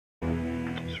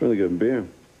It's really good beer.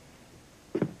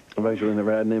 I've actually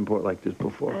never had an import like this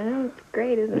before. I know, it's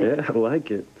great, isn't it? Yeah, I like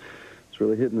it. It's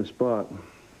really hitting the spot. And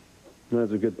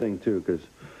that's a good thing, too, because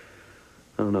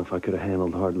I don't know if I could have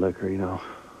handled hard liquor, you know.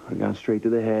 I'd gone straight to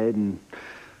the head, and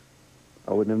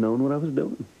I wouldn't have known what I was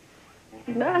doing.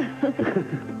 Nah.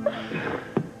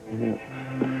 Yeah.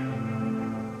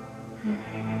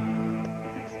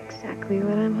 That's exactly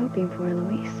what I'm hoping for,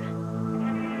 Luis.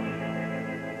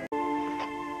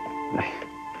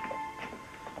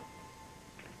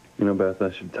 You know, Beth, I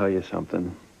should tell you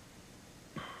something.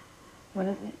 What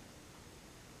is it?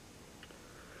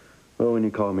 Well, when you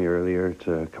called me earlier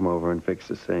to come over and fix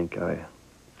the sink, I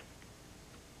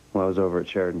was over at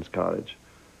Sheridan's cottage.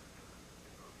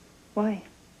 Why?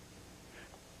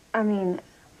 I mean,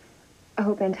 I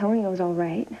hope Antonio's all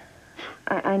right.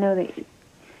 I know that you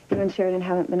and Sheridan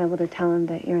haven't been able to tell him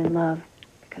that you're in love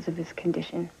because of his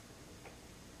condition.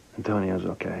 Antonio's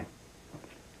okay.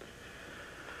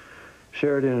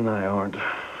 Sheridan and I aren't.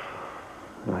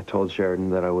 And I told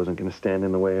Sheridan that I wasn't going to stand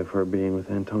in the way of her being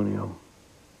with Antonio.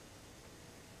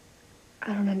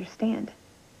 I don't understand.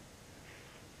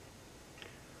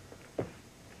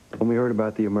 When we heard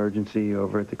about the emergency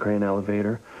over at the crane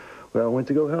elevator, well, I went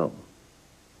to go help.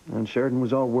 And Sheridan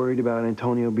was all worried about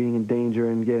Antonio being in danger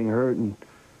and getting hurt, and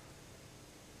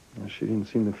she didn't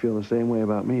seem to feel the same way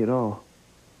about me at all.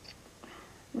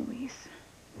 Luis.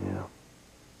 Yeah.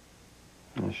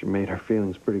 And she made her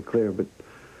feelings pretty clear, but,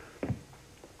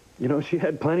 you know, she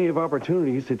had plenty of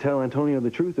opportunities to tell Antonio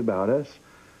the truth about us.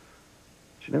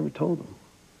 She never told him.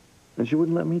 And she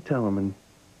wouldn't let me tell him, and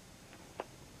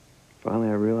finally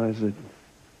I realized that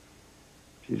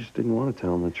she just didn't want to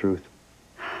tell him the truth.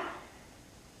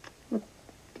 Well,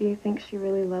 do you think she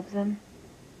really loves him?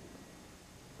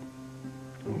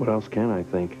 What else can I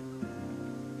think?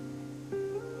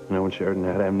 You know, when Sheridan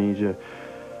had amnesia,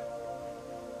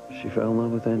 she fell in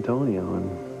love with Antonio,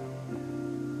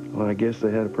 and, well, I guess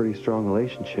they had a pretty strong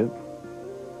relationship.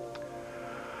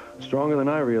 Stronger than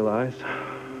I realized.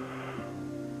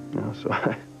 You know, so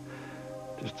I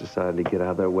just decided to get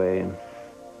out of their way and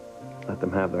let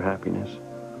them have their happiness.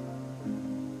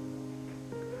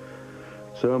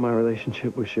 So my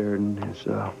relationship with Sheridan is,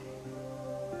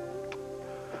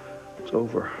 it's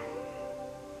over.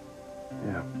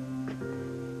 Yeah.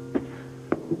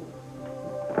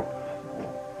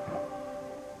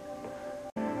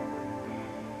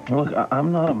 Look,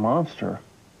 I'm not a monster.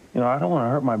 You know, I don't want to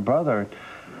hurt my brother.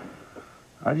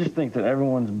 I just think that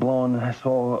everyone's blowing this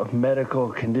whole medical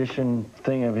condition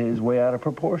thing of his way out of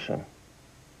proportion.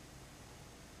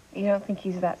 You don't think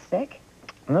he's that sick?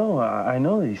 No, I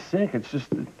know that he's sick. It's just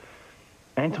that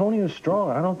Antonio's strong.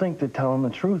 I don't think that telling the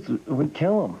truth would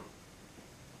kill him.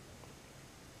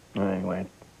 Anyway,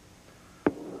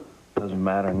 it doesn't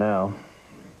matter now.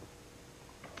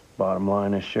 Bottom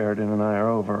line is Sheridan and I are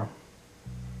over.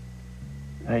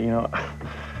 Hey, you know,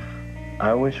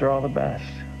 I wish her all the best.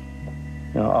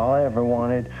 You know, all I ever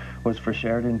wanted was for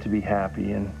Sheridan to be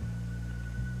happy, and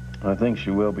I think she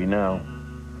will be now.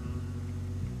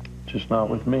 Just not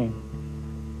with me.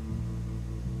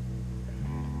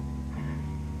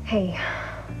 Hey,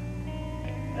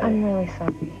 I'm really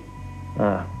sorry.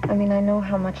 I mean, I know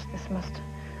how much this must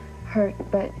hurt,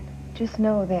 but just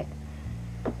know that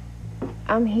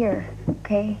I'm here,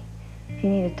 okay? If you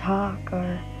need to talk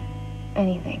or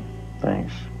anything.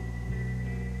 Thanks.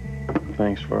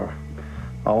 Thanks for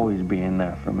always being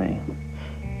there for me.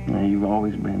 You know, you've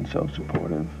always been so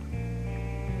supportive.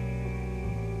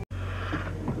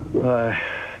 Well, I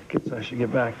guess I should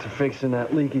get back to fixing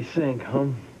that leaky sink, huh?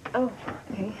 Oh,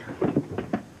 okay.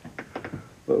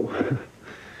 Whoa.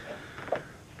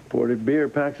 Ported beer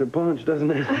packs a punch,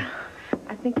 doesn't it?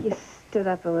 I think you stood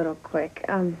up a little quick.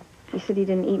 You said you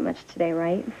didn't eat much today,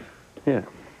 right? Yeah.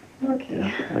 Okay.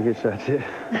 Yeah, I guess that's it.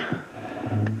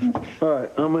 All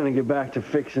right, I'm gonna get back to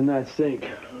fixing that sink.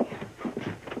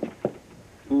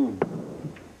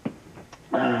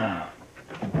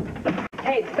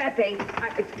 Hey, Bethy.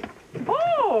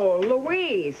 Oh,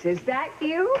 Louise, is that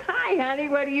you? Hi, honey,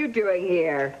 what are you doing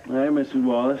here? Hey, Mrs.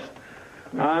 Wallace.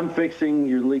 I'm fixing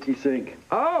your leaky sink.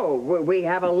 Oh, we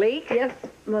have a leak? Yes,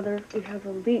 Mother, we have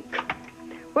a leak.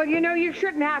 Well, you know, you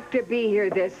shouldn't have to be here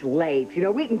this late. You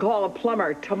know, we can call a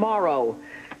plumber tomorrow.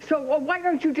 So why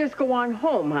don't you just go on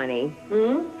home, honey?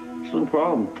 It's no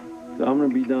problem. I'm gonna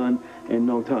be done in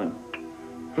no time.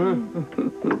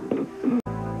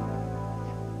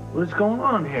 What's going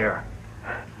on here?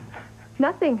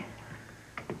 Nothing.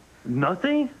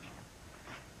 Nothing?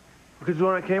 Because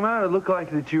when I came out, it looked like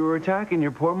that you were attacking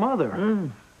your poor mother.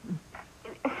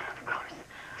 Of course.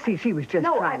 See, she was just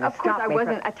trying to of course stop I me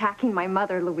wasn't attacking my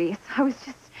mother, Luis. I was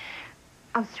just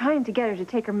I was trying to get her to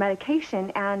take her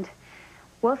medication, and,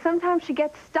 well, sometimes she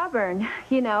gets stubborn,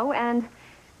 you know, and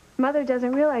Mother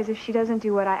doesn't realize if she doesn't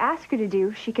do what I ask her to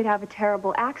do, she could have a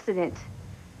terrible accident.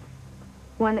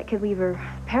 One that could leave her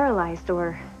paralyzed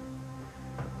or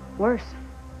worse.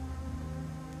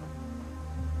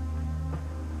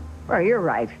 Well, you're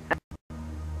right.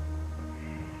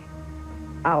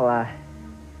 I'll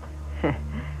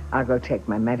go take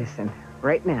my medicine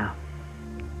right now.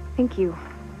 Thank you,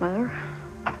 Mother.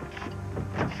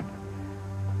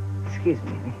 Excuse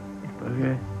me.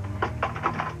 Okay.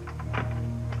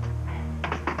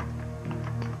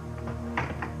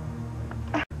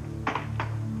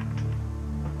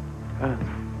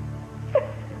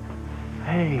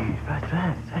 Hey,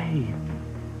 Beth, hey.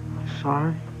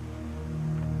 Sorry.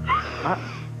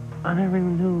 I never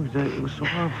even knew that it was so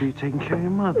hard for you taking care of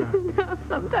your mother. No,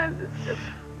 sometimes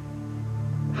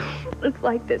it's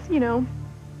like this, you know,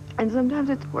 and sometimes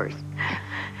it's worse.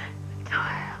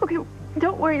 Okay,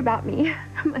 don't worry about me.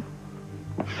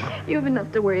 You have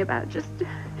enough to worry about. Just,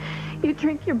 you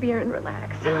drink your beer and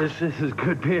relax. Yeah, this is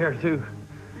good beer, too.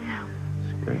 Yeah.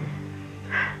 It's great.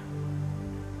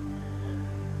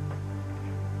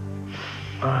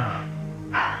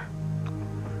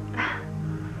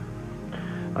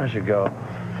 I should go.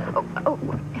 Oh,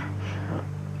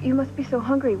 you must be so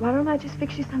hungry. Why don't I just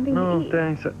fix you something to eat? No,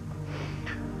 thanks.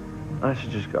 I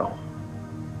should just go.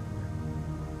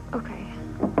 Okay.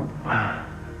 I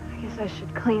guess I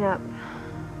should clean up.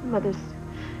 Mother's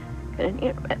gonna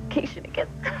need her medication again.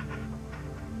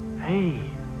 Hey,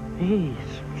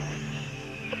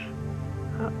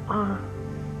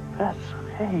 Beth,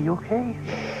 hey, you okay?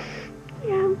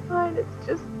 Yeah, I'm fine. It's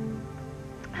just,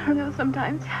 I don't know,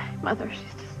 sometimes Mother, she's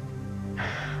just,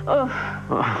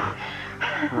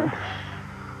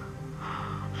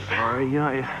 Sorry, you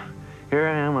know, here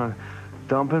I am,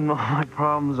 dumping all my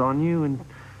problems on you, and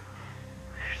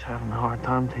you're just having a hard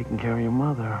time taking care of your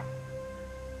mother.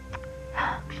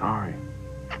 Sorry.